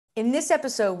In this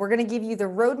episode, we're going to give you the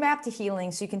roadmap to healing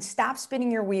so you can stop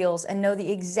spinning your wheels and know the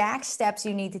exact steps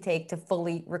you need to take to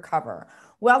fully recover.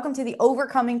 Welcome to the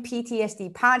Overcoming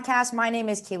PTSD podcast. My name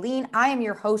is Kayleen. I am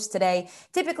your host today.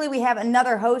 Typically, we have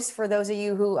another host for those of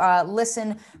you who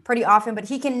listen pretty often, but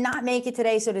he cannot make it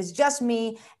today. So it is just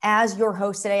me as your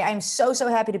host today. I'm so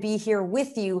happy to be here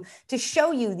with you to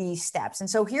show you these steps. And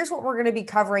so here's what we're going to be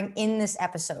covering in this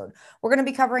episode. We're going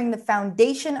to be covering the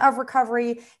foundation of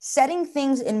recovery, setting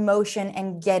things in motion,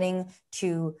 and getting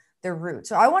to the root.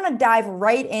 So I want to dive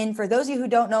right in. For those of you who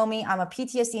don't know me, I'm a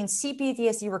PTSD and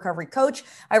CPTSD recovery coach.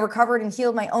 I recovered and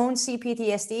healed my own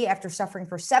CPTSD after suffering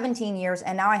for 17 years,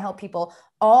 and now I help people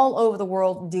all over the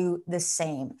world do the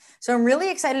same. So I'm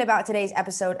really excited about today's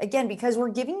episode, again, because we're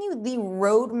giving you the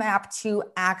roadmap to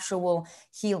actual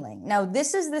healing. Now,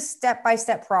 this is the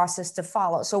step-by-step process to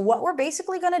follow. So what we're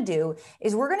basically going to do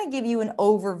is we're going to give you an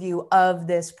overview of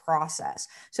this process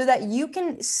so that you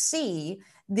can see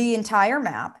the entire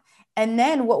map. And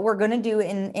then what we're going to do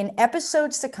in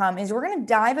episodes to come is we're going to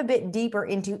dive a bit deeper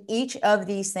into each of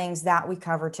these things that we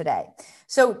cover today.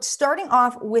 So starting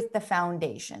off with the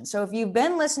foundation. So if you've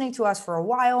been listening to us for a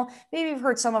while, maybe you've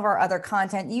heard some of our other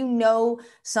content, you know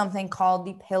something called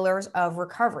the pillars of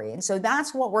recovery. And so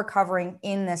that's what we're covering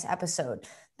in this episode.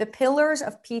 The pillars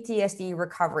of PTSD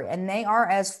recovery, and they are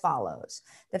as follows.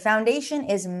 The foundation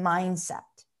is mindset.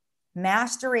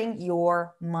 Mastering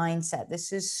your mindset.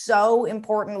 This is so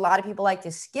important. A lot of people like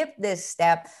to skip this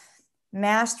step.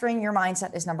 Mastering your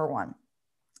mindset is number one.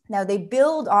 Now, they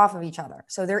build off of each other.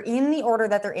 So they're in the order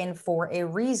that they're in for a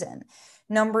reason.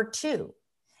 Number two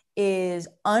is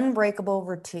unbreakable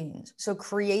routines. So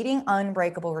creating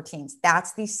unbreakable routines.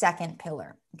 That's the second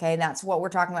pillar. Okay, that's what we're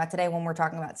talking about today when we're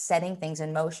talking about setting things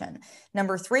in motion.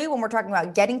 Number three, when we're talking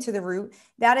about getting to the root,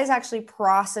 that is actually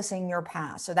processing your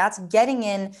past. So that's getting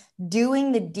in,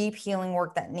 doing the deep healing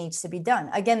work that needs to be done.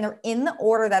 Again, they're in the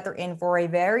order that they're in for a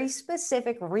very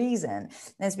specific reason. And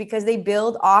it's because they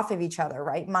build off of each other,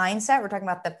 right? Mindset, we're talking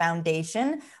about the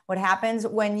foundation. What happens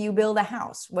when you build a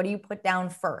house? What do you put down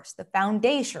first? The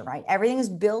foundation, right? Everything is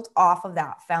built off of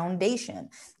that foundation.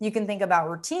 You can think about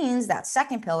routines, that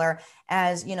second pillar,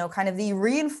 as, kind of the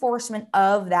reinforcement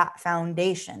of that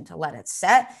foundation to let it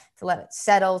set, to let it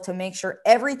settle, to make sure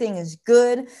everything is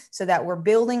good so that we're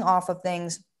building off of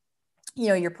things.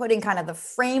 You're putting kind of the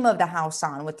frame of the house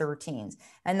on with the routines,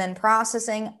 and then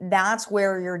processing. That's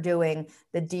where you're doing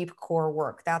the deep core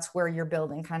work. That's where you're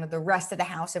building kind of the rest of the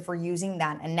house, if we're using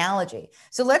that analogy.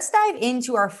 So let's dive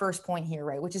into our first point here,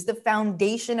 right? Which is the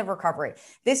foundation of recovery.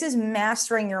 This is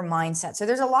mastering your mindset. So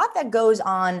there's a lot that goes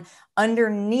on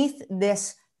underneath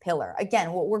this pillar.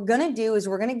 Again, what we're going to do is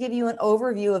we're going to give you an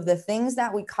overview of the things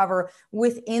that we cover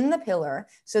within the pillar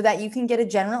so that you can get a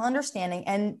general understanding.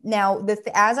 And now,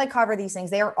 as I cover these things,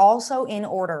 they are also in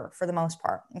order for the most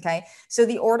part. Okay. So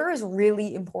the order is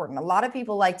really important. A lot of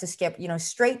people like to skip,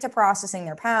 straight to processing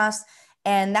their past.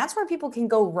 And that's where people can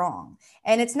go wrong.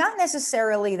 And it's not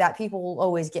necessarily that people will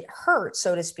always get hurt,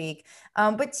 so to speak.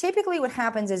 But typically what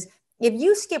happens is, if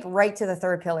you skip right to the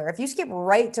third pillar, if you skip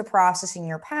right to processing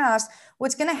your past,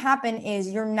 what's going to happen is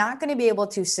you're not going to be able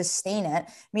to sustain it,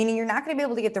 meaning you're not going to be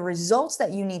able to get the results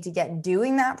that you need to get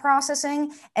doing that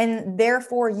processing. And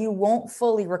therefore, you won't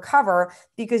fully recover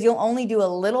because you'll only do a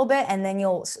little bit and then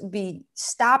you'll be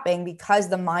stopping because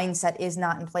the mindset is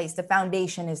not in place. The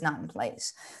foundation is not in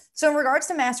place. So in regards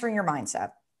to mastering your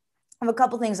mindset, I have a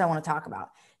couple things I want to talk about.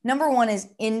 Number one is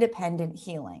independent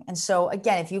healing. And so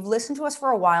again, if you've listened to us for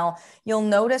a while, you'll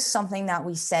notice something that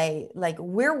we say, like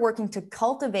we're working to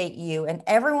cultivate you and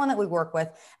everyone that we work with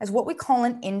as what we call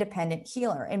an independent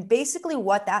healer. And basically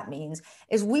what that means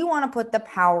is we want to put the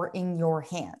power in your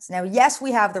hands. Now, yes,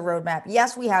 we have the roadmap.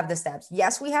 Yes, we have the steps.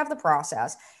 Yes, we have the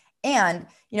process. And,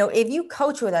 if you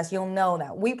coach with us, you'll know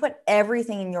that we put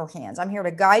everything in your hands. I'm here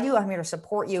to guide you. I'm here to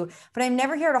support you, but I'm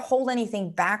never here to hold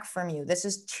anything back from you. This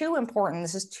is too important.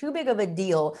 This is too big of a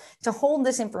deal to hold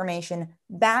this information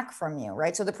back from you,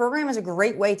 right? So the program is a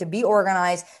great way to be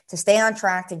organized, to stay on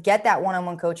track, to get that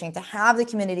one-on-one coaching, to have the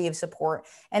community of support.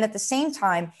 And at the same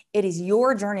time, it is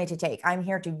your journey to take. I'm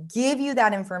here to give you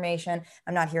that information.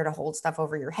 I'm not here to hold stuff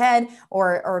over your head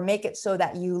or make it so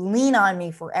that you lean on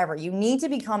me forever. You need to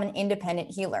become an independent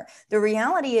healer. The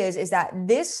reality is that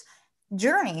this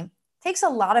journey takes a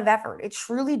lot of effort. It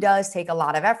truly does take a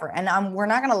lot of effort. And we're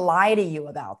not going to lie to you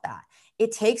about that.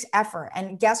 It takes effort.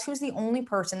 And guess who's the only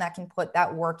person that can put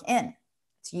that work in?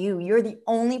 It's you. You're the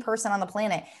only person on the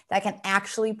planet that can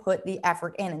actually put the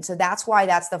effort in. And so that's why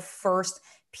that's the first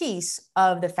piece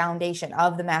of the foundation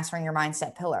of the mastering your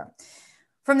mindset pillar.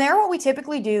 From there, what we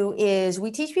typically do is we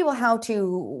teach people how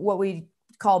to, what we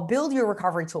call, build your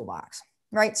recovery toolbox.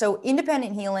 right? So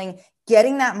independent healing,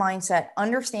 getting that mindset,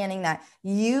 understanding that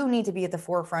you need to be at the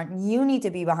forefront, you need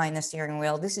to be behind the steering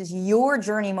wheel. This is your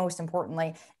journey, most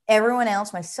importantly. Everyone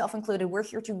else, myself included, we're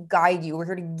here to guide you. We're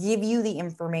here to give you the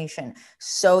information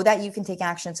so that you can take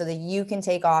action, so that you can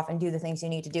take off and do the things you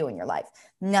need to do in your life.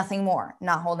 Nothing more,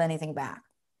 not hold anything back.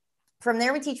 From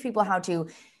there, we teach people how to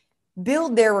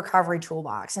build their recovery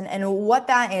toolbox. And what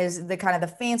that is, the kind of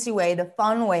the fancy way, the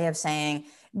fun way of saying,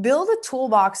 build a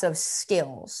toolbox of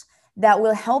skills that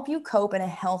will help you cope in a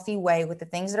healthy way with the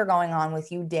things that are going on with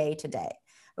you day to day.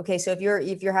 Okay, so if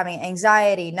you're having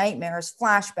anxiety, nightmares,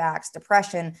 flashbacks,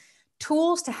 depression,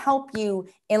 tools to help you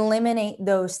eliminate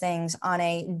those things on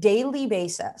a daily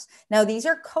basis. Now, these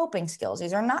are coping skills.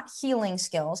 These are not healing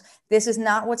skills. This is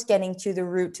not what's getting to the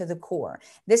root, to the core.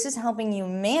 This is helping you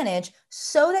manage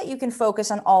so that you can focus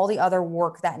on all the other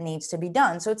work that needs to be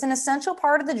done. So it's an essential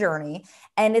part of the journey,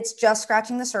 and it's just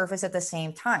scratching the surface at the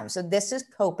same time. So this is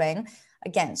coping.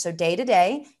 Again, so day to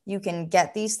day, you can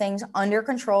get these things under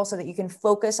control so that you can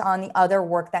focus on the other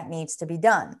work that needs to be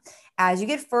done. As you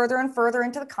get further and further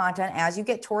into the content, as you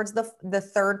get towards the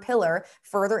third pillar,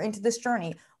 further into this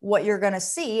journey, what you're going to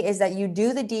see is that you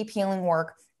do the deep healing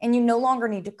work and you no longer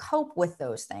need to cope with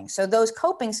those things. So those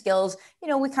coping skills,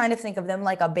 we kind of think of them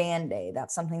like a Band-Aid.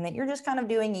 That's something that you're just kind of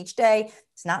doing each day.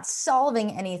 It's not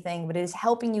solving anything, but it is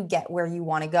helping you get where you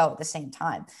want to go at the same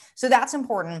time. So that's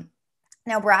important.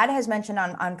 Now, Brad has mentioned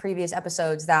on previous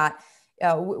episodes that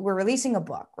we're releasing a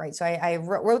book, right? So I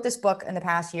wrote this book in the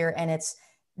past year, and it's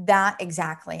that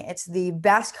exactly. It's the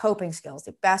best coping skills,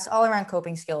 the best all-around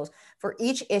coping skills for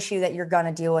each issue that you're going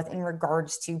to deal with in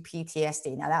regards to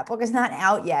PTSD. Now, that book is not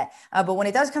out yet, but when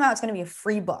it does come out, it's going to be a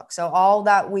free book. So all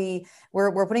that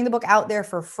we're putting the book out there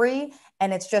for free,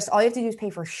 and it's just all you have to do is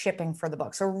pay for shipping for the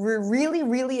book. So we're really,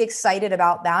 really excited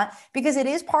about that because it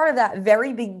is part of that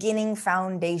very beginning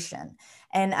foundation.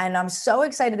 And I'm so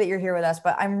excited that you're here with us,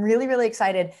 but I'm really, really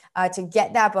excited to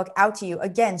get that book out to you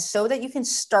again, so that you can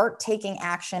start taking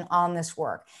action on this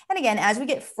work. And again, as we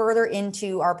get further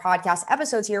into our podcast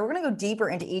episodes here, we're going to go deeper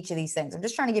into each of these things. I'm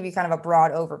just trying to give you kind of a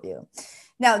broad overview.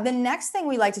 Now, the next thing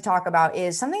we like to talk about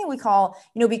is something that we call,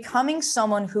 becoming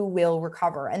someone who will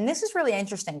recover. And this is really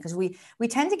interesting because we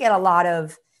tend to get a lot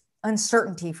of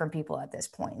uncertainty from people at this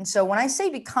point. And so when I say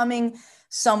becoming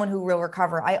someone who will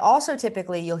recover, I also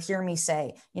typically, you'll hear me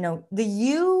say, the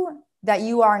you that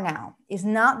you are now is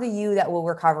not the you that will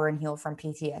recover and heal from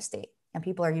PTSD. And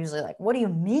people are usually like, what do you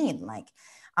mean? Like,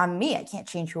 I'm me. I can't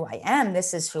change who I am.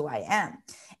 This is who I am.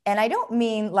 And I don't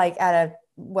mean like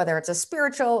whether it's a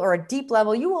spiritual or a deep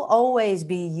level, you will always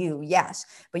be you, yes.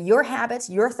 But your habits,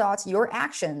 your thoughts, your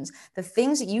actions, the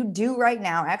things that you do right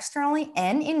now, externally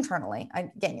and internally,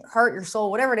 again, your heart, your soul,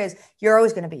 whatever it is, you're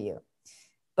always going to be you.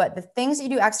 But the things that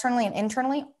you do externally and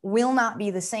internally will not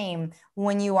be the same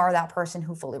when you are that person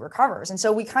who fully recovers. And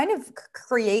so we kind of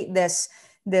create this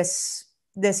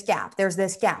gap. There's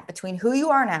this gap between who you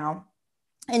are now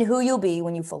and who you'll be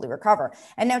when you fully recover.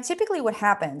 And now typically what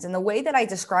happens, and the way that I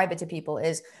describe it to people,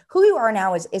 is who you are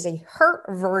now is a hurt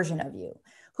version of you.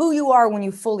 Who you are when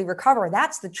you fully recover,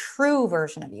 that's the true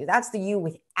version of you. That's the you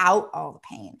without all the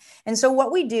pain. And so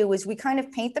what we do is we kind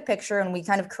of paint the picture and we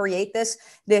kind of create this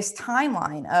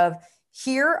timeline of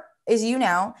here is you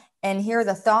now, and here are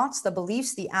the thoughts, the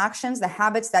beliefs, the actions, the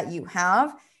habits that you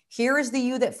have. Here is the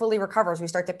you that fully recovers. We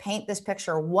start to paint this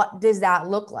picture. What does that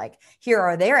look like? Here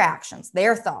are their actions,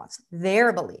 their thoughts,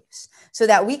 their beliefs, so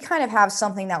that we kind of have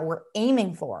something that we're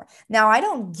aiming for. Now, I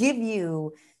don't give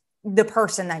you the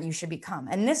person that you should become.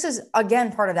 And this is,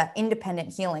 again, part of that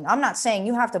independent healing. I'm not saying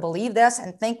you have to believe this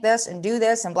and think this and do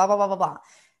this and blah, blah, blah, blah, blah.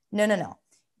 No.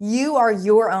 You are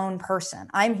your own person.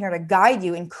 I'm here to guide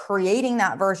you in creating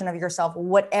that version of yourself,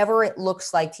 whatever it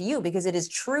looks like to you, because it is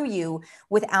true you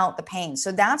without the pain.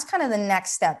 So that's kind of the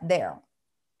next step there.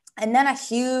 And then a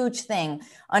huge thing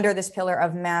under this pillar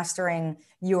of mastering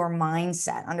your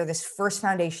mindset, under this first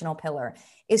foundational pillar,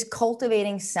 is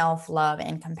cultivating self-love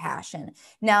and compassion.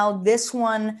 Now, this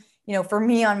one, for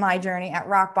me on my journey at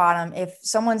rock bottom, if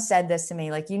someone said this to me,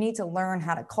 like, you need to learn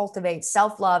how to cultivate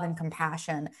self-love and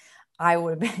compassion, I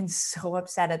would have been so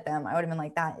upset at them. I would have been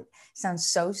like, that sounds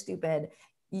so stupid.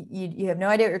 You have no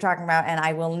idea what you're talking about, and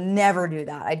I will never do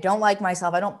that. I don't like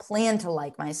myself. I don't plan to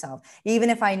like myself.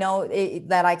 Even if I know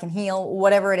that I can heal,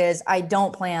 whatever it is, I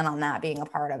don't plan on that being a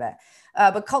part of it.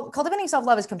 But cultivating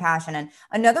self-love is compassion. And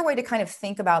another way to kind of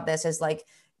think about this is like,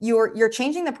 you're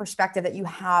changing the perspective that you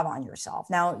have on yourself.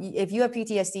 Now, if you have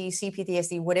PTSD,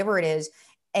 CPTSD, whatever it is,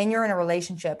 and you're in a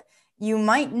relationship, you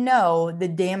might know the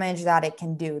damage that it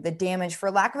can do, the damage, for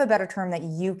lack of a better term, that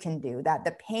you can do, that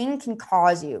the pain can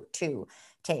cause you to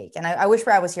take. And I wish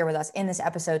Brad was here with us in this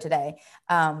episode today.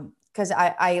 Because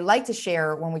I like to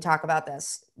share when we talk about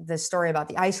this story about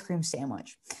the ice cream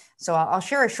sandwich. So I'll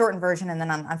share a shortened version, and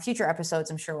then on future episodes,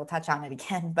 I'm sure we'll touch on it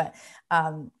again. But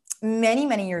many,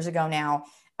 many years ago now,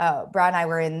 Brad and I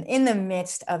were in the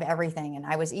midst of everything, and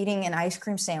I was eating an ice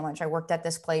cream sandwich. I worked at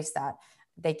this place that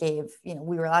they gave,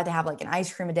 we were allowed to have like an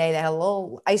ice cream a day. They had a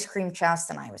little ice cream chest,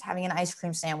 and I was having an ice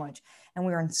cream sandwich, and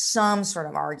we were in some sort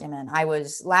of argument. I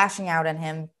was lashing out at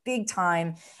him big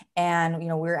time. And, we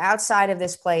were outside of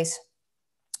this place.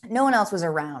 No one else was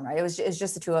around, right? It was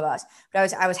just the two of us.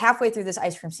 But I was halfway through this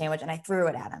ice cream sandwich, and I threw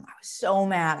it at him. I was so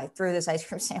mad. I threw this ice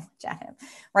cream sandwich at him,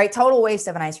 right? Total waste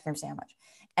of an ice cream sandwich.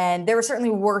 And there were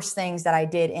certainly worse things that I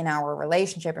did in our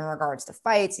relationship in regards to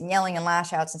fights and yelling and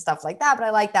lash outs and stuff like that. But I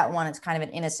like that one. It's kind of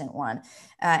an innocent one,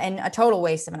 and a total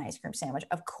waste of an ice cream sandwich.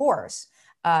 Of course,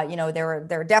 there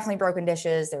were definitely broken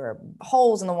dishes. There were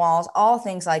holes in the walls, all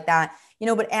things like that.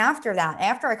 But after that,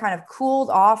 after I kind of cooled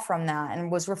off from that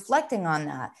and was reflecting on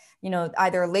that,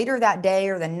 either later that day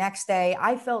or the next day,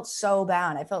 I felt so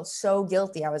bad. I felt so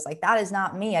guilty. I was like, that is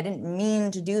not me. I didn't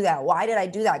mean to do that. Why did I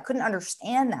do that? I couldn't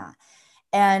understand that.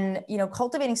 And,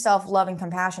 cultivating self-love and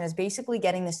compassion is basically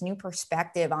getting this new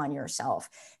perspective on yourself,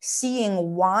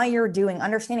 seeing why you're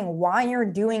understanding why you're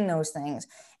doing those things,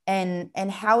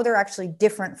 and how they're actually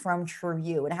different from true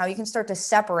you, and how you can start to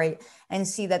separate and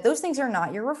see that those things are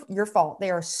not your fault.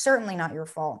 They are certainly not your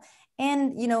fault.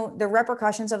 And, the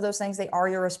repercussions of those things, they are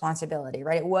your responsibility,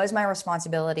 right? It was my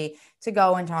responsibility to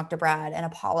go and talk to Brad and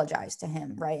apologize to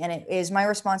him, right? And it is my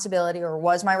responsibility, or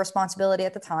was my responsibility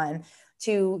at the time,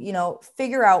 to,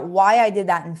 figure out why I did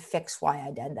that and fix why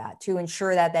I did that, to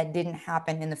ensure that that didn't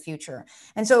happen in the future.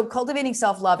 And so cultivating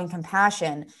self-love and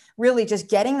compassion, really just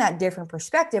getting that different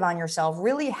perspective on yourself,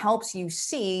 really helps you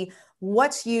see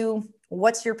what's your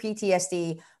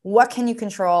PTSD, what can you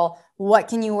control, what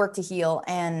can you work to heal,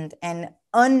 and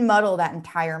unmuddle that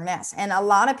entire mess. And a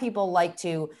lot of people like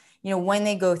to, when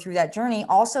they go through that journey,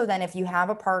 also then if you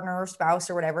have a partner or spouse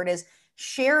or whatever it is,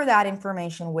 share that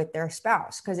information with their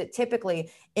spouse, because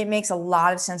it makes a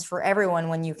lot of sense for everyone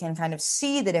when you can kind of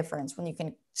see the difference, when you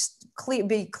can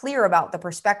be clear about the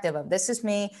perspective of, this is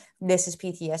me, this is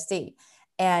PTSD.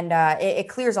 And it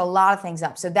clears a lot of things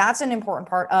up. So that's an important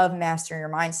part of mastering your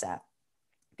mindset.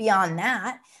 Beyond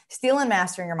that, still in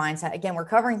mastering your mindset, again, we're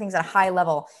covering things at a high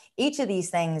level. Each of these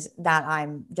things that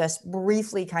I'm just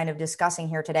briefly kind of discussing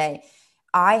here today,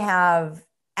 I have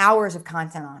hours of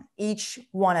content on each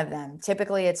one of them.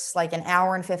 Typically, it's like an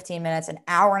hour and 15 minutes, an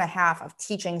hour and a half of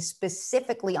teaching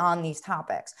specifically on these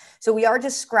topics. So we are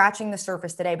just scratching the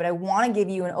surface today, but I want to give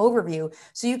you an overview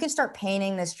so you can start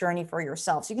painting this journey for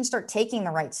yourself. So you can start taking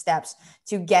the right steps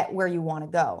to get where you want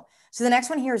to go. So the next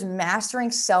one here is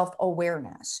mastering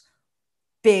self-awareness.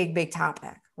 Big, big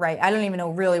topic, right? I don't even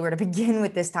know really where to begin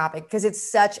with this topic because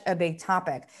it's such a big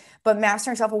topic. But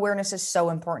mastering self-awareness is so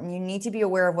important. You need to be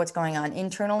aware of what's going on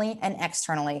internally and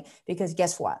externally, because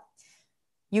guess what?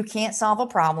 You can't solve a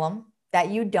problem that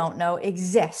you don't know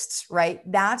exists, right?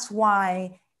 That's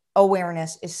why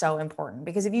awareness is so important,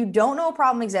 because if you don't know a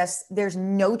problem exists, there's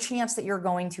no chance that you're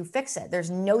going to fix it. There's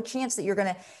no chance that you're going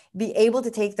to be able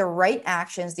to take the right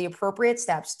actions, the appropriate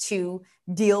steps to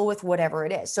deal with whatever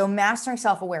it is. So mastering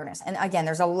self-awareness. And again,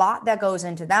 there's a lot that goes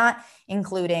into that,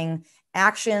 including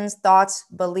actions, thoughts,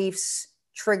 beliefs,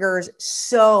 triggers,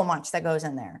 so much that goes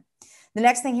in there. The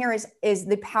next thing here is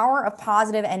the power of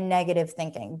positive and negative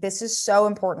thinking. This is so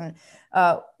important.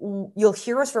 You'll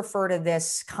hear us refer to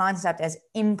this concept as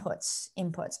inputs,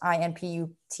 INPUTS.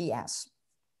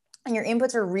 And your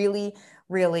inputs are really,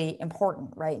 really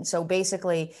important, right? And so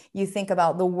basically, you think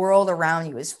about the world around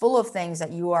you is full of things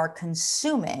that you are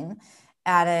consuming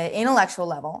at an intellectual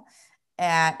level,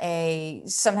 at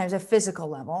sometimes a physical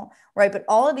level, right? But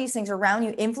all of these things around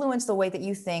you influence the way that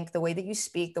you think, the way that you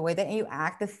speak, the way that you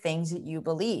act, the things that you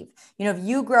believe. If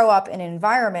you grow up in an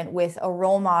environment with a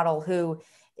role model who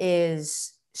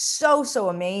is so, so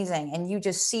amazing, and you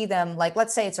just see them, like,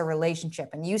 let's say it's a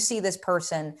relationship, and you see this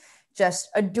person just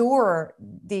adore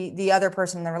the other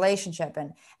person in the relationship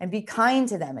and be kind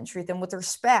to them and treat them with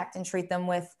respect and treat them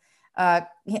with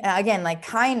again, like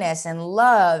kindness and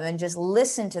love, and just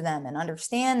listen to them and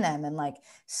understand them and like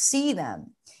see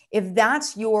them. If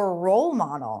that's your role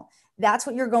model, that's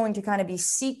what you're going to kind of be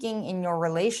seeking in your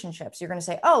relationships. You're going to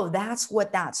say, oh, that's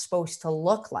what that's supposed to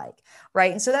look like,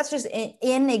 right? And so that's just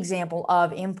an example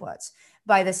of inputs.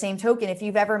 By the same token, if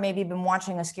you've ever maybe been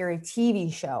watching a scary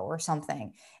TV show or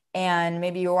something, and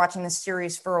maybe you're watching this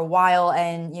series for a while,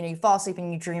 and you fall asleep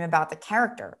and you dream about the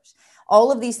characters, All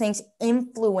of these things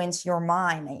influence your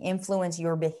mind. They influence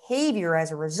your behavior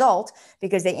as a result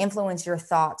because they influence your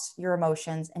thoughts, your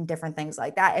emotions, and different things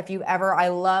like that. If you ever, I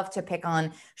love to pick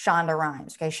on Shonda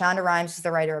Rhimes. Okay. Shonda Rhimes is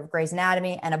the writer of Grey's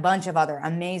Anatomy and a bunch of other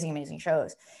amazing, amazing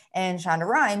shows. And Shonda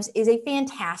Rhimes is a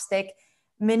fantastic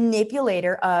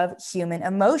manipulator of human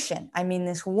emotion. I mean,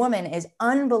 this woman is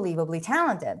unbelievably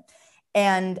talented.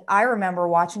 And I remember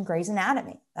watching Grey's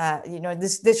Anatomy.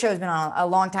 This show has been on a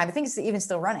long time. I think it's even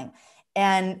still running.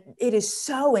 And it is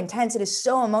so intense. It is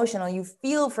so emotional. You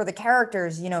feel for the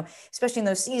characters, especially in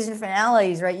those season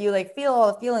finales, right? You like feel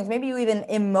all the feelings. Maybe you even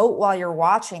emote while you're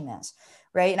watching this,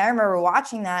 right? And I remember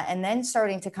watching that and then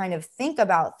starting to kind of think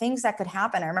about things that could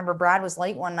happen. I remember Brad was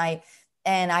late one night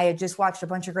and I had just watched a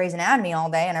bunch of Grey's Anatomy all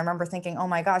day. And I remember thinking, oh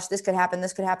my gosh, this could happen,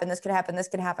 this could happen, this could happen, this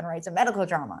could happen, right? It's a medical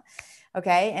drama.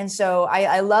 Okay. And so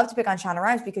I love to pick on Shonda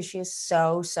Rhimes because she is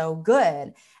so, so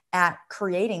good at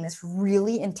creating this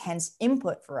really intense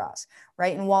input for us,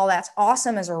 right? And while that's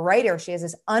awesome as a writer, she has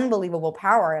this unbelievable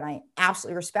power, and I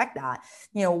absolutely respect that.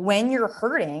 When you're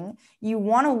hurting, you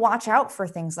want to watch out for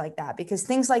things like that because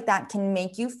things like that can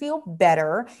make you feel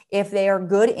better if they are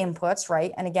good inputs,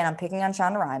 right? And again, I'm picking on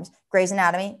Shonda Rhimes. Grey's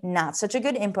Anatomy, not such a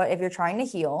good input if you're trying to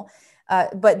heal.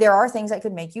 But there are things that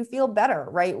could make you feel better,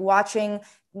 right? Watching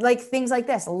like things like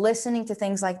this, listening to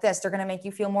things like this, they're going to make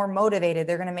you feel more motivated.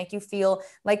 They're going to make you feel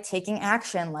like taking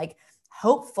action, like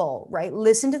hopeful, right?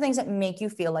 Listen to things that make you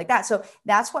feel like that. So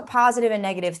that's what positive and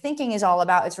negative thinking is all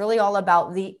about. It's really all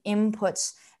about the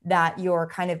inputs that you're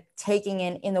kind of taking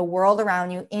in the world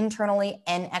around you, internally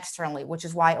and externally, which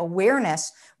is why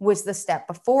awareness was the step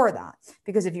before that.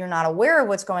 Because if you're not aware of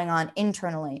what's going on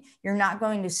internally, you're not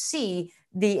going to see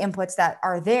the inputs that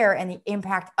are there and the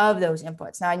impact of those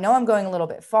inputs. Now, I know I'm going a little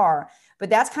bit far, but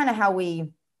that's kind of how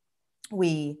we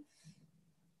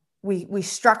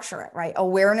structure it, right?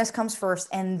 Awareness comes first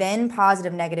and then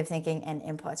positive, negative thinking and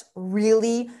inputs.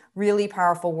 Really, really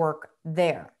powerful work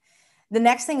there. The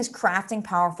next thing is crafting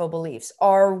powerful beliefs.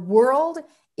 Our world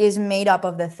is made up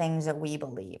of the things that we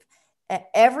believe.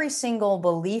 Every single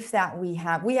belief that we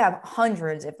have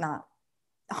hundreds, if not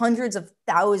hundreds of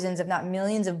thousands, if not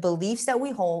millions of beliefs that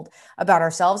we hold about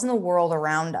ourselves and the world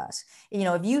around us.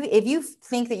 If you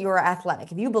think that you're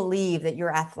athletic, if you believe that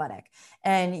you're athletic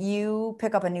and you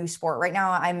pick up a new sport, right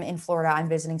now I'm in Florida, I'm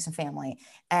visiting some family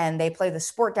and they play the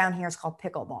sport down here. It's called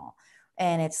pickleball.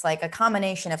 And it's like a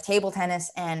combination of table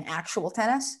tennis and actual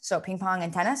tennis. So ping pong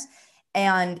and tennis.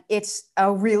 And it's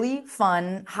a really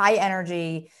fun, high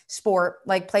energy sport,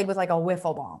 like played with like a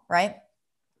wiffle ball, right?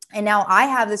 And now I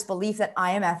have this belief that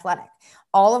I am athletic.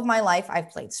 All of my life, I've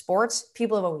played sports.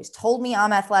 People have always told me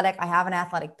I'm athletic. I have an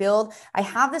athletic build. I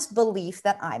have this belief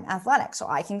that I'm athletic. So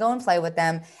I can go and play with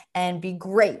them and be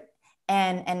great.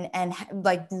 And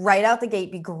like right out the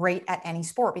gate, be great at any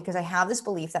sport because I have this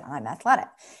belief that I'm athletic.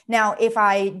 Now, if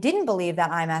I didn't believe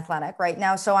that I'm athletic right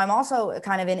now, so I'm also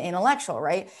kind of an intellectual,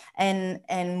 right? And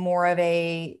more of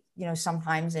a,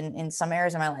 sometimes in some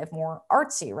areas of my life, more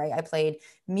artsy, right? I played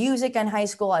music in high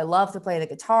school. I love to play the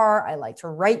guitar. I like to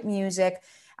write music.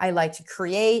 I like to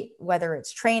create, whether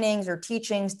it's trainings or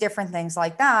teachings, different things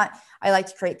like that. I like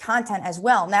to create content as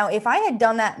well. Now, if I had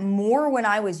done that more when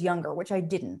I was younger, which I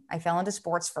didn't, I fell into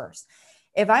sports first.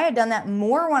 If I had done that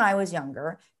more when I was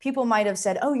younger, people might have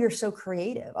said, oh, you're so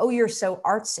creative. Oh, you're so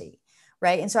artsy.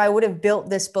 Right. And so I would have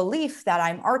built this belief that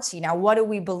I'm artsy. Now, what do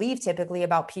we believe typically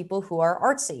about people who are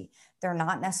artsy? They're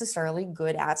not necessarily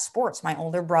good at sports. My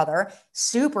older brother,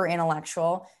 super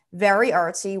intellectual, very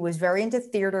artsy, was very into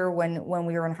theater when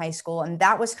we were in high school. And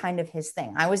that was kind of his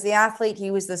thing. I was the athlete. He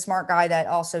was the smart guy that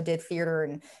also did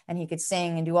theater and he could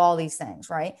sing and do all these things.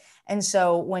 Right. And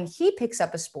so when he picks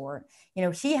up a sport,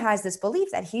 he has this belief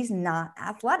that he's not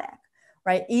athletic.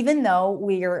 Right. Even though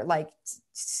we are like,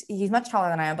 he's much taller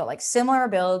than I am, but like similar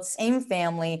build, same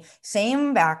family,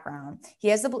 same background. He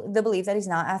has the belief that he's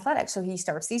not athletic. So he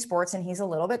starts these sports and he's a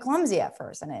little bit clumsy at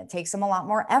first and it takes him a lot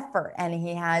more effort. And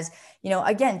he has,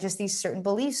 again, just these certain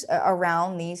beliefs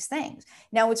around these things.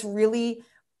 Now it's really,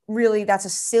 that's a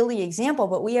silly example,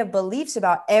 but we have beliefs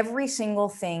about every single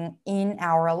thing in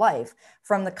our life,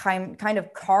 from the kind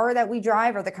of car that we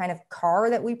drive or the kind of car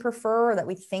that we prefer or that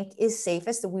we think is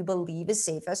safest, that we believe is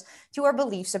safest, to our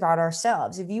beliefs about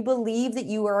ourselves. If you believe that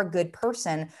you are a good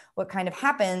person, what kind of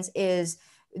happens is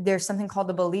there's something called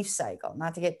the belief cycle.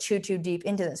 Not to get too deep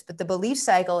into this, but the belief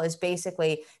cycle is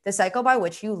basically the cycle by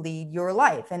which you lead your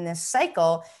life. And this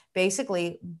cycle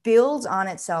basically builds on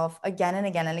itself again and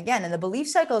again and again. And the belief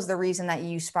cycle is the reason that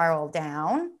you spiral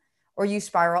down or you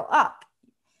spiral up.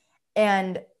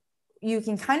 And you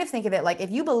can kind of think of it like if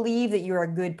you believe that you're a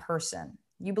good person,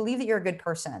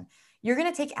 you're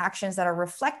going to take actions that are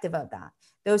reflective of that.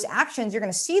 Those actions, you're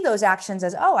going to see those actions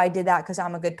as, oh, I did that because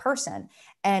I'm a good person.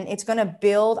 And it's going to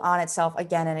build on itself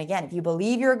again and again. If you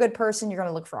believe you're a good person, you're going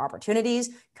to look for opportunities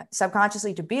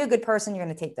subconsciously to be a good person. You're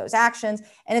going to take those actions,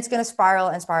 and it's going to spiral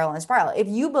and spiral and spiral. If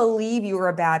you believe you're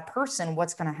a bad person,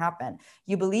 what's going to happen?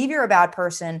 You believe you're a bad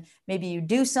person. Maybe you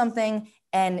do something,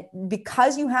 and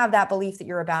because you have that belief that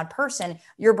you're a bad person,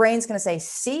 your brain's going to say,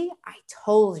 see, I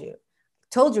told you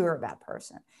you're a bad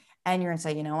person. And you're going to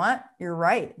say, you know what? You're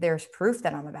right. There's proof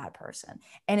that I'm a bad person.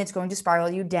 And it's going to spiral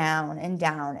you down and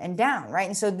down and down, right?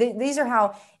 And so these are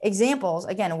how examples,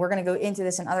 again, we're going to go into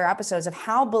this in other episodes, of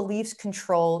how beliefs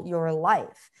control your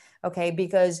life, okay?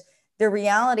 Because the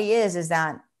reality is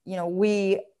that, you know,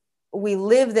 we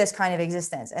live this kind of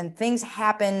existence, and things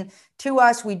happen to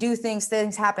us. We do things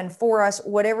happen for us,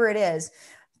 whatever it is.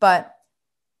 But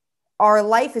our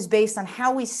life is based on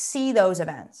how we see those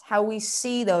events,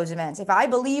 If I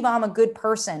believe I'm a good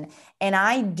person and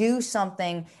I do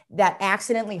something that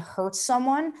accidentally hurts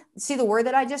someone, see the word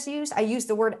that I just used? I used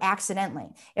the word accidentally.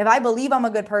 If I believe I'm a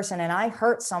good person and I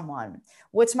hurt someone,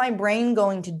 what's my brain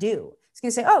going to do? It's going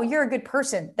to say, oh, you're a good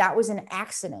person. That was an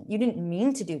accident. You didn't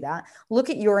mean to do that. Look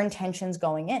at your intentions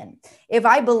going in. If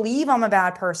I believe I'm a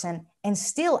bad person and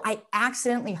still I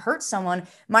accidentally hurt someone,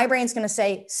 my brain's going to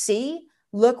say, see,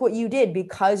 look what you did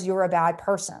because you're a bad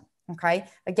person. Okay.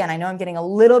 Again, I know I'm getting a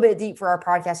little bit deep for our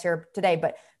podcast here today,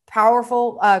 but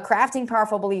crafting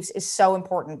powerful beliefs is so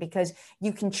important, because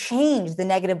you can change the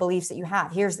negative beliefs that you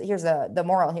have. Here's the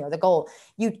moral here, the goal.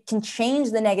 You can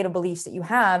change the negative beliefs that you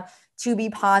have to be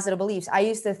positive beliefs. I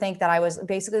used to think that I was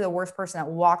basically the worst person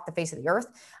that walked the face of the earth.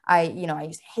 I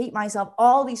used to hate myself,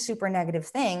 all these super negative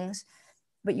things.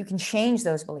 But you can change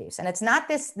those beliefs. And it's not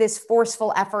this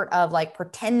forceful effort of like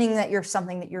pretending that you're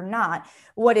something that you're not.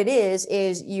 What it is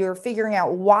you're figuring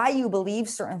out why you believe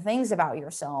certain things about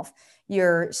yourself.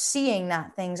 You're seeing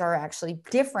that things are actually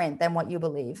different than what you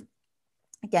believe.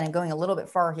 Again, I'm going a little bit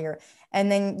far here.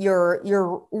 And then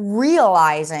you're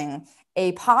realizing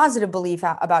a positive belief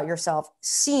about yourself,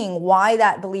 seeing why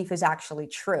that belief is actually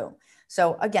true.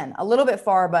 So again, a little bit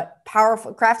far, but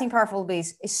crafting powerful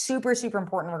beliefs is super, super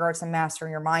important in regards to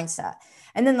mastering your mindset.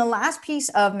 And then the last piece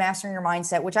of mastering your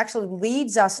mindset, which actually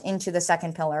leads us into the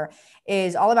second pillar,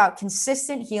 is all about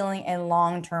consistent healing and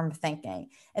long-term thinking.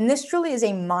 And this truly is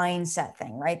a mindset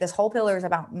thing, right? This whole pillar is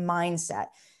about mindset.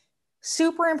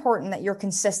 Super important that you're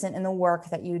consistent in the work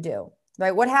that you do,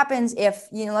 right? What happens if,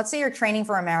 let's say you're training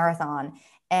for a marathon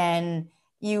and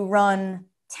you run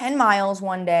 10 miles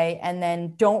one day and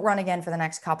then don't run again for the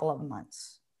next couple of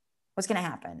months? What's going to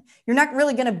happen? You're not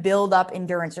really going to build up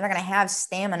endurance. You're not going to have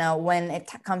stamina when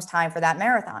it comes time for that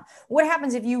marathon. What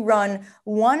happens if you run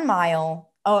 1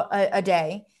 mile a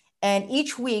day and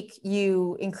each week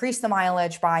you increase the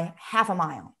mileage by half a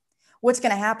mile? What's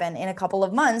going to happen in a couple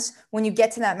of months when you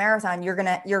get to that marathon? You're going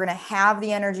to have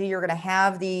the energy. You're going to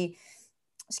have the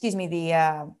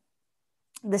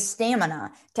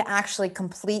stamina to actually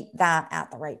complete that at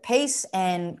the right pace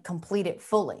and complete it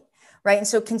fully, right? And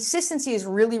so consistency is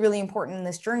really, really important in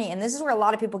this journey. And this is where a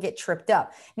lot of people get tripped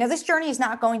up. Now, this journey is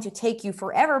not going to take you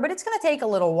forever, but it's going to take a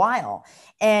little while.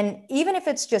 And even if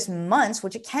it's just months,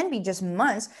 which it can be just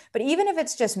months, but even if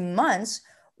it's just months,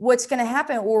 what's going to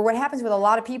happen, or what happens with a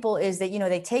lot of people, is that,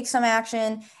 they take some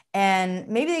action and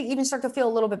maybe they even start to feel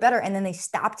a little bit better, and then they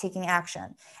stop taking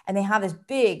action, and they have this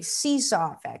big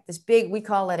seesaw effect, we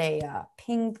call it a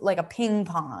ping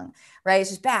pong, right? It's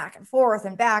just back and forth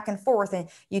and back and forth. And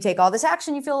you take all this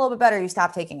action, you feel a little bit better. You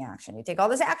stop taking action. You take all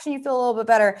this action, you feel a little bit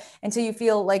better, until you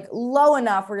feel like low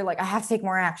enough where you're like, I have to take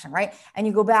more action, right? And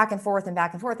you go back and forth and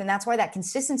back and forth. And that's why that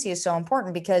consistency is so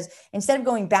important, because instead of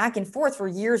going back and forth for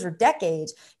years or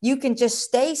decades, you can just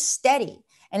stay steady.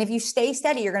 And if you stay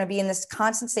steady, you're going to be in this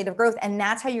constant state of growth. And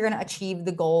that's how you're going to achieve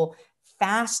the goal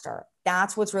faster.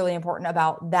 That's what's really important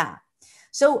about that.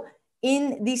 So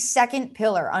in the second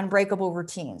pillar, unbreakable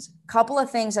routines, a couple of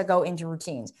things that go into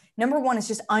routines. Number one is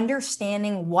just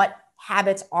understanding what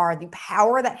habits are, the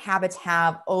power that habits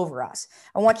have over us.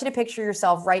 I want you to picture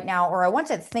yourself right now, or I want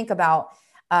you to think about,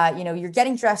 you're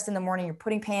getting dressed in the morning, you're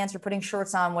putting pants, you're putting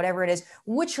shorts on, whatever it is.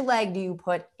 Which leg do you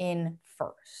put in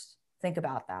first? Think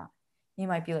about that. You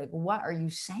might be like, what are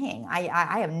you saying?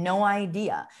 I have no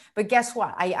idea. But guess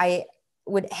what?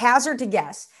 would hazard to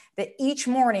guess that each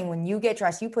morning when you get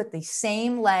dressed, you put the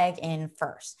same leg in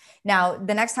first. Now,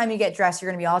 the next time you get dressed,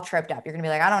 you're going to be all tripped up. You're going to be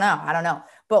like, I don't know.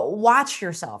 But watch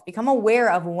yourself. Become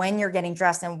aware of when you're getting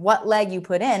dressed and what leg you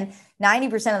put in.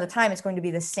 90% of the time, it's going to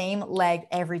be the same leg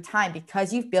every time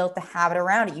because you've built the habit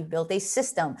around it. You've built a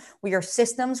system. We are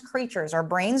systems creatures. Our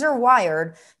brains are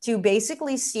wired to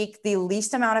basically seek the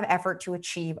least amount of effort to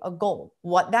achieve a goal.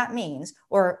 What that means,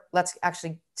 or let's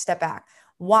actually step back.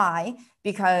 Why?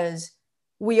 Because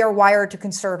we are wired to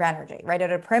conserve energy, right?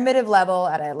 At a primitive level,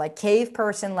 at a like cave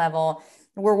person level,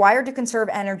 we're wired to conserve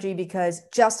energy because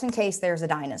just in case there's a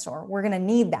dinosaur, we're going to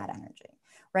need that energy,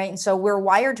 right? And so we're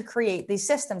wired to create these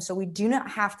systems so we do not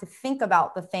have to think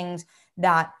about the things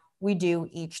that we do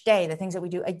each day, the things that we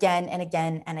do again and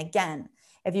again and again.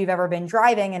 If you've ever been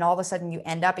driving and all of a sudden you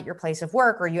end up at your place of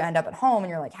work or you end up at home and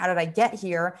you're like, how did I get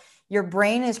here? Your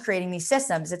brain is creating these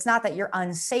systems. It's not that you're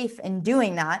unsafe in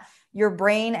doing that. Your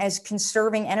brain is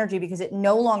conserving energy because it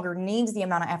no longer needs the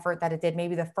amount of effort that it did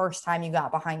maybe the first time you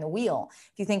got behind the wheel.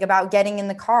 If you think about getting in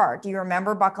the car, do you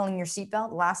remember buckling your seatbelt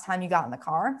the last time you got in the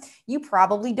car? You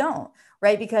probably don't,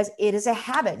 right? Because it is a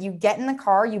habit. You get in the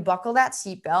car, you buckle that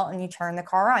seatbelt and you turn the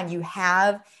car on. You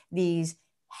have these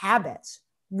habits.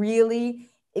 Really,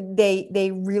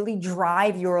 they really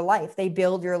drive your life. They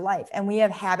build your life. And we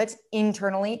have habits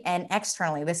internally and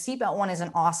externally. The seatbelt one is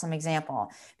an awesome example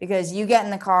because you get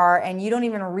in the car and you don't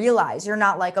even realize, you're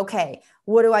not like, okay,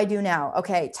 what do I do now?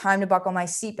 Okay, time to buckle my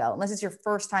seatbelt. Unless it's your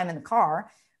first time in the car,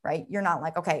 right? You're not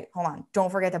like, okay, hold on, don't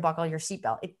forget to buckle your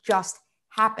seatbelt. It just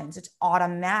happens. It's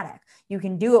automatic. You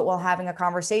can do it while having a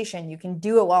conversation. You can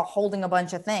do it while holding a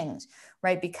bunch of things,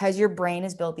 right? Because your brain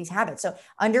has built these habits. So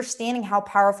understanding how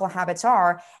powerful habits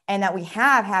are and that we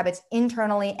have habits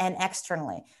internally and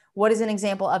externally. What is an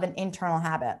example of an internal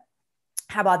habit?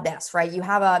 How about this, right? You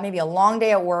have maybe a long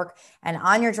day at work and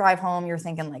on your drive home, you're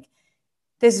thinking like,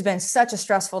 this has been such a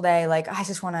stressful day. Like, I'm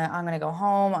going to go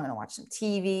home. I'm going to watch some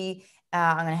TV.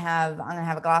 I'm going to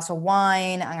have a glass of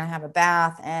wine. I'm going to have a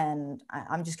bath and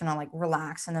I'm just going to like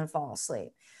relax and then fall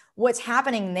asleep. What's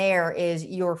happening there is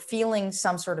you're feeling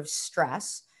some sort of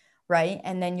stress, right?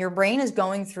 And then your brain is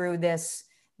going through this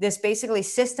basically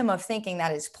system of thinking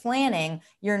that is planning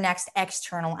your next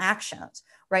external actions,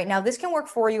 right? Now, this can work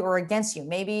for you or against you.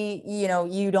 Maybe,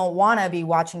 you don't want to be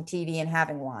watching TV and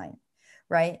having wine,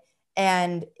 right?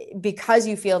 And because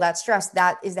you feel that stress,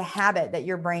 that is the habit that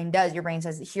your brain does. Your brain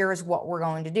says, here's what we're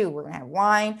going to do. We're going to have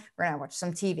wine. We're going to watch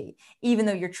some TV. Even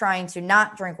though you're trying to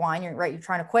not drink wine, you're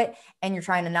trying to quit and you're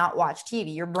trying to not watch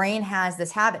TV. Your brain has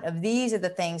this habit of these are the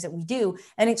things that we do.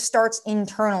 And it starts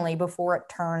internally before it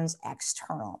turns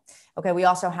external. Okay. We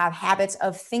also have habits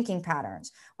of thinking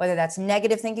patterns, whether that's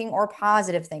negative thinking or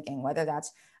positive thinking, whether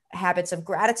that's habits of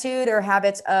gratitude or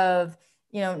habits of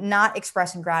not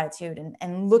expressing gratitude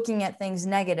and looking at things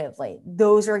negatively.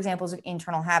 Those are examples of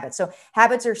internal habits. So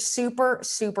habits are super,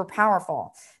 super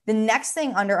powerful. The next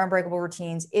thing under unbreakable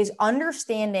routines is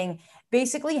understanding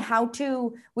basically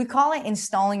we call it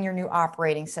installing your new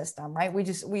operating system, right? We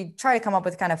try to come up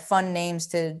with kind of fun names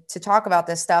to talk about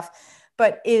this stuff,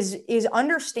 but is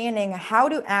understanding how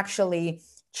to actually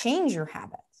change your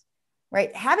habits,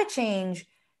 right? Habit change.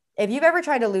 If you've ever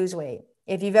tried to lose weight,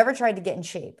 if you've ever tried to get in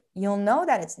shape, you'll know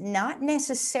that it's not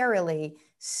necessarily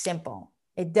simple.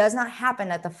 It does not happen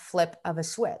at the flip of a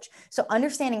switch. So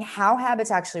understanding how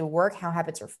habits actually work, how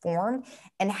habits are formed,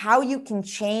 and how you can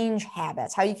change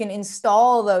habits, how you can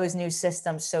install those new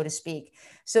systems, so to speak,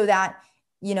 so that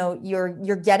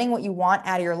you're getting what you want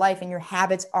out of your life and your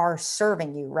habits are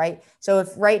serving you, right? So if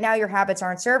right now your habits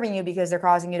aren't serving you because they're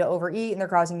causing you to overeat and they're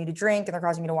causing you to drink and they're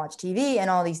causing you to watch TV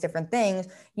and all these different things,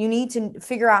 you need to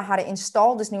figure out how to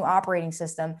install this new operating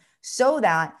system so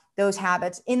that those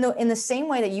habits, in the same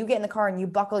way that you get in the car and you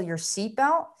buckle your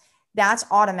seatbelt, that's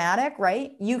automatic,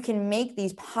 right? You can make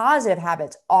these positive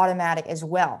habits automatic as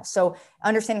well. So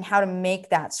understanding how to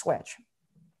make that switch.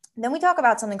 Then we talk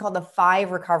about something called the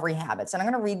 5 recovery habits, and I'm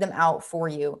going to read them out for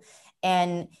you.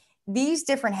 And these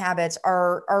different habits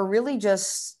are really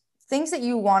just things that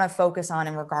you want to focus on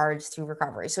in regards to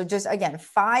recovery. So just again,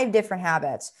 5 different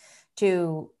habits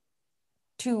to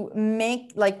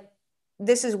make, like,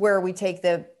 this is where we take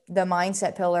the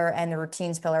mindset pillar and the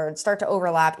routines pillar and start to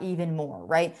overlap even more,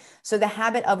 right? So the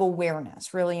habit of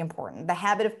awareness, really important. The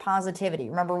habit of positivity.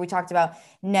 Remember, we talked about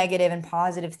negative and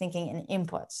positive thinking and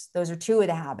inputs. Those are 2 of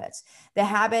the habits. The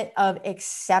habit of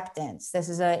acceptance. This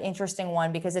is an interesting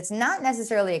one because it's not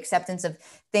necessarily acceptance of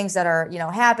things that are,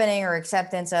 happening or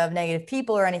acceptance of negative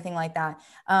people or anything like that.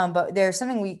 But there's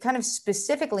something we kind of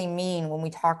specifically mean when we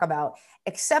talk about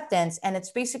acceptance, and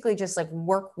it's basically just like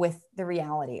work with the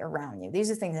reality around you. These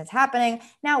are things that's happening.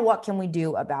 Now, what can we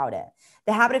do about it?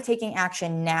 The habit of taking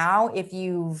action now, if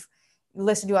you've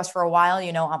listened to us for a while,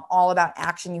 you know, I'm all about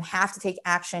action. You have to take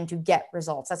action to get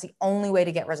results. That's the only way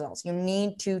to get results. You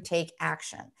need to take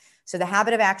action. So the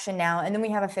habit of action now, and then we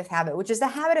have a fifth habit, which is the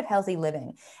habit of healthy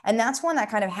living. And that's one that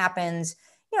kind of happens,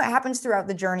 you know, it happens throughout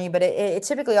the journey, but it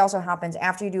typically also happens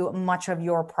after you do much of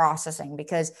your processing,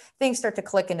 because things start to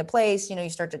click into place. You know, you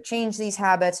start to change these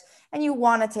habits, and you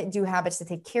want to do habits to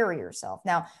take care of yourself.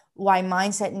 Now, why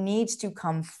mindset needs to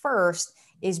come first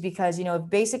is because, you know,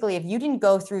 basically if you didn't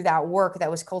go through that work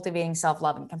that was cultivating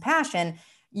self-love and compassion,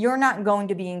 you're not going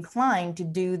to be inclined to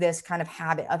do this kind of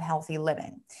habit of healthy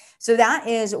living. So that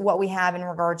is what we have in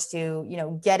regards to, you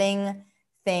know, getting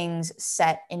things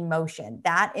set in motion.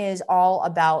 That is all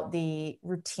about the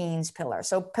routines pillar.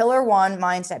 So pillar 1,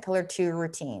 mindset; pillar 2,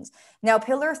 routines. Now,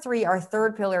 pillar 3, our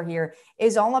third pillar here,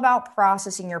 is all about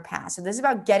processing your past. So this is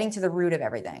about getting to the root of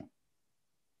everything.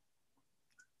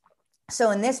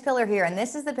 So in this pillar here, and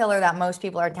this is the pillar that most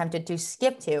people are tempted to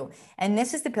skip to, and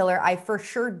this is the pillar I for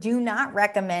sure do not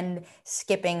recommend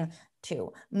skipping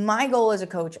to. My goal as a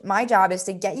coach, my job is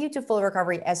to get you to full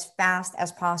recovery as fast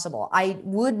as possible. I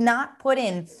would not put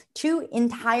in 2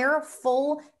 entire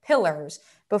full pillars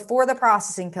before the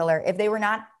processing pillar if they were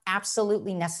not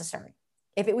absolutely necessary.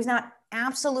 If it was not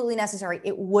absolutely necessary,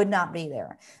 it would not be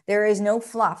there. There is no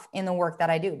fluff in the work that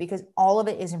I do, because all of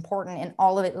it is important and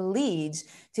all of it leads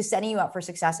to setting you up for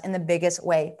success in the biggest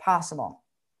way possible.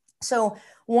 So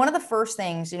one of the first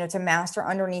things, you know, to master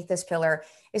underneath this pillar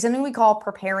is something we call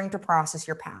preparing to process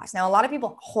your past. Now, a lot of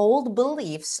people hold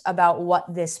beliefs about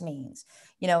what this means.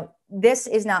 You know, this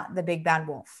is not the big bad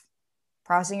wolf.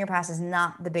 Processing your past is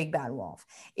not the big bad wolf.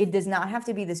 It does not have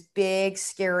to be this big,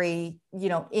 scary, you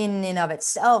know, in and of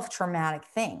itself traumatic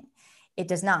thing. It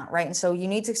does not, right? And so you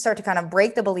need to start to kind of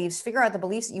break the beliefs, figure out the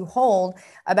beliefs that you hold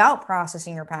about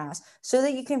processing your past so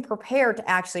that you can prepare to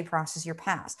actually process your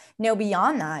past. Now,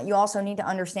 beyond that, you also need to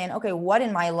understand, okay, what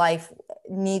in my life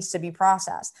needs to be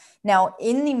processed? Now,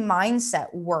 in the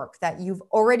mindset work that you've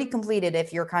already completed,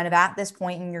 if you're kind of at this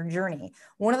point in your journey,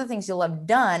 one of the things you'll have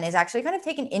done is actually kind of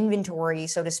take an inventory,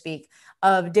 so to speak,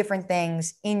 of different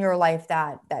things in your life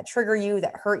that trigger you,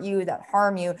 that hurt you, that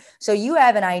harm you. So you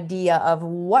have an idea of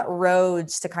what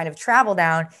roads to kind of travel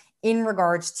down in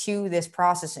regards to this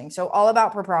processing. So all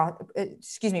about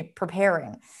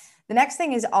preparing. The next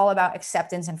thing is all about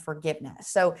acceptance and forgiveness.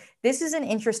 So this is an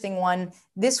interesting one.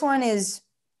 This one is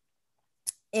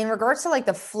in regards to like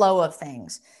the flow of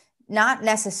things, not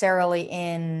necessarily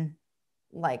in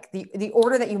like the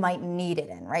order that you might need it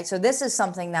in, right? So this is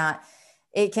something that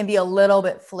it can be a little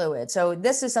bit fluid. So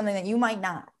this is something that you might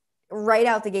not right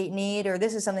out the gate need, or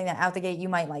this is something that out the gate you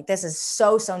might like. This is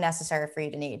so necessary for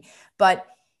you to need. But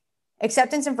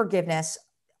acceptance and forgiveness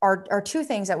are 2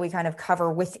 things that we kind of cover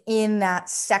within that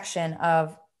section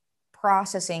of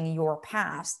processing your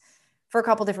past for a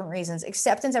couple different reasons.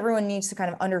 Acceptance, everyone needs to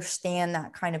kind of understand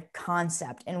that kind of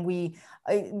concept. And we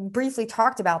briefly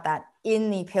talked about that in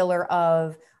the pillar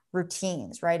of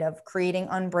routines, right? Of creating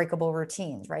unbreakable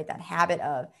routines, right? That habit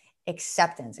of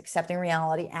acceptance, accepting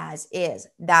reality as is.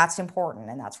 That's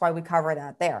important. And that's why we cover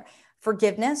that there.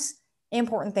 Forgiveness,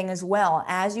 important thing as well.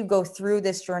 As you go through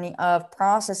this journey of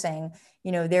processing,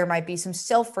 you know, there might be some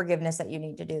self-forgiveness that you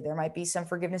need to do. There might be some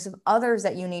forgiveness of others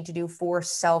that you need to do for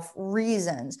self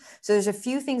reasons. So there's a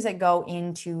few things that go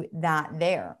into that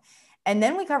there. And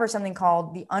then we cover something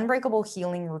called the unbreakable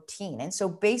healing routine. And so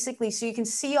basically, so you can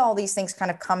see all these things kind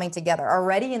of coming together.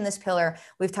 Already in this pillar,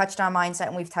 we've touched on mindset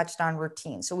and we've touched on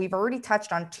routine. So we've already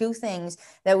touched on 2 things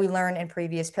that we learned in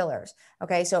previous pillars.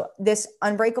 Okay, so this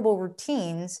unbreakable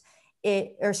routines,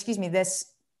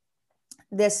 this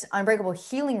unbreakable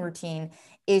healing routine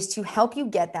is to help you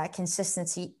get that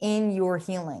consistency in your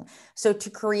healing. So to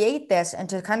create this and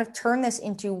to kind of turn this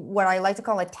into what I like to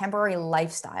call a temporary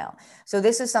lifestyle. So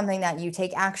this is something that you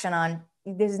take action on.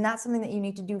 This is not something that you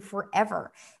need to do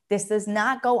forever. This does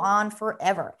not go on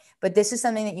forever, but this is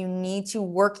something that you need to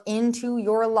work into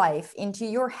your life, into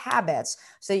your habits,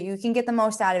 so that you can get the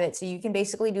most out of it. So you can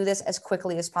basically do this as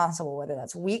quickly as possible, whether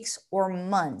that's weeks or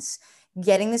months.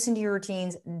 Getting this into your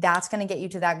routines, that's going to get you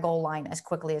to that goal line as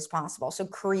quickly as possible. So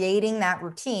creating that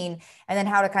routine, and then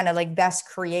how to kind of like best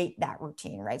create that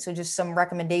routine, right? So just some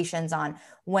recommendations on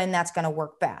when that's going to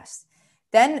work best.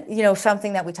 Then, you know,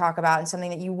 something that we talk about and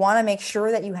something that you want to make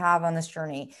sure that you have on this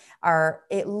journey are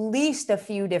at least a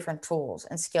few different tools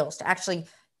and skills to actually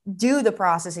do the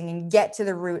processing and get to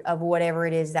the root of whatever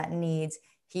it is that needs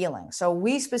healing. So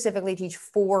we specifically teach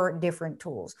 4 different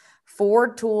tools,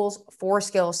 4 tools, 4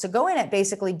 skills to go in at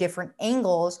basically different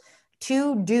angles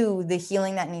to do the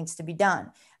healing that needs to be done.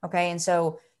 Okay. And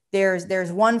so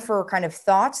There's one for kind of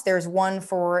thoughts. There's one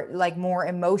for like more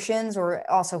emotions or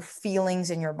also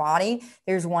feelings in your body.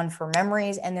 There's one for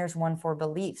memories, and there's one for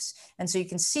beliefs. And so you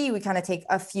can see we kind of take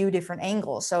a few different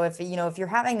angles. So if you're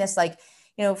having this like,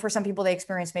 for some people, they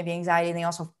experience maybe anxiety and they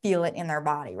also feel it in their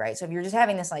body, right? So if you're just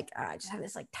having this like, I just have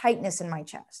this like tightness in my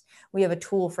chest, we have a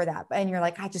tool for that. And you're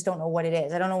like, I just don't know what it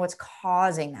is. I don't know what's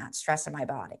causing that stress in my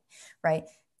body, right?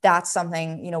 That's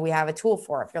something, we have a tool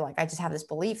for. If you're like, I just have this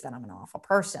belief that I'm an awful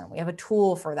person, we have a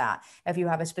tool for that. If you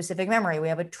have a specific memory, we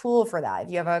have a tool for that. If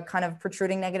you have a kind of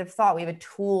protruding negative thought, we have a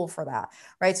tool for that,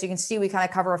 right? So you can see we kind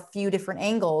of cover a few different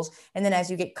angles. And then as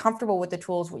you get comfortable with the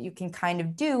tools, what you can kind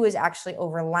of do is actually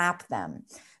overlap them.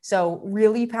 So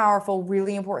really powerful,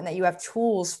 really important that you have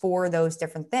tools for those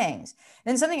different things.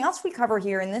 And something else we cover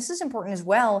here, and this is important as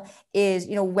well, is,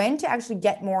 when to actually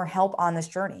get more help on this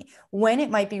journey, when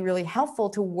it might be really helpful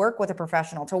to work with a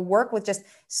professional, to work with just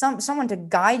someone to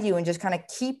guide you and just kind of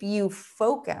keep you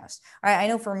focused. I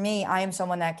know for me, I am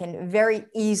someone that can very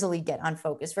easily get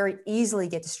unfocused, very easily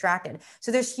get distracted.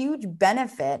 So there's huge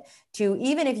benefit to,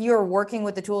 even if you're working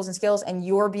with the tools and skills and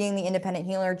you're being the independent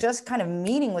healer, just kind of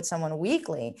meeting with someone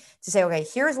weekly to say, okay,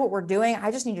 here's what we're doing. I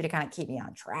just need you to kind of keep me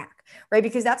on track, right?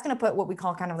 Because that's going to put what we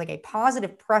call kind of like a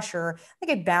positive pressure,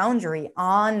 like a boundary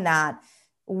on that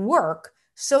work,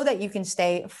 so that you can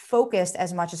stay focused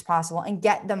as much as possible and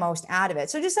get the most out of it.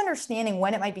 So just understanding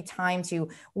when it might be time to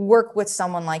work with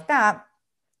someone like that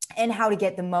and how to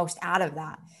get the most out of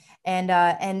that. And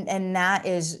that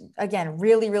is, again,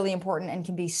 really, really important and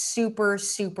can be super,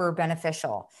 super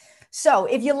beneficial. So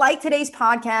if you like today's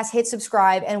podcast, hit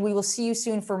subscribe, and we will see you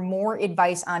soon for more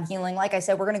advice on healing. Like I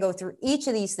said, we're going to go through each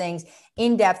of these things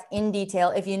in depth, in detail.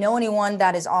 If you know anyone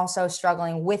that is also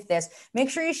struggling with this, make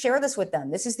sure you share this with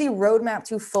them. This is the roadmap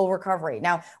to full recovery.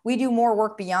 Now, we do more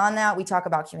work beyond that. We talk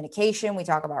about communication. We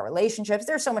talk about relationships.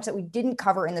 There's so much that we didn't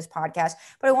cover in this podcast,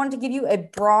 but I wanted to give you a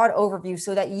broad overview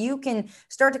so that you can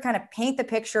start to kind of paint the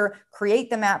picture, create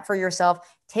the map for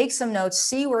yourself, take some notes,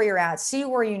 see where you're at, see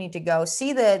where you need to go,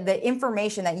 see the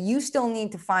information that you still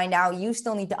need to find out, you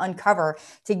still need to uncover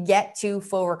to get to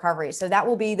full recovery. So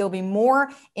there'll be more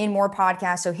in more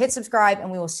podcasts. So hit subscribe, and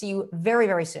we will see you very,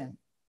 very soon.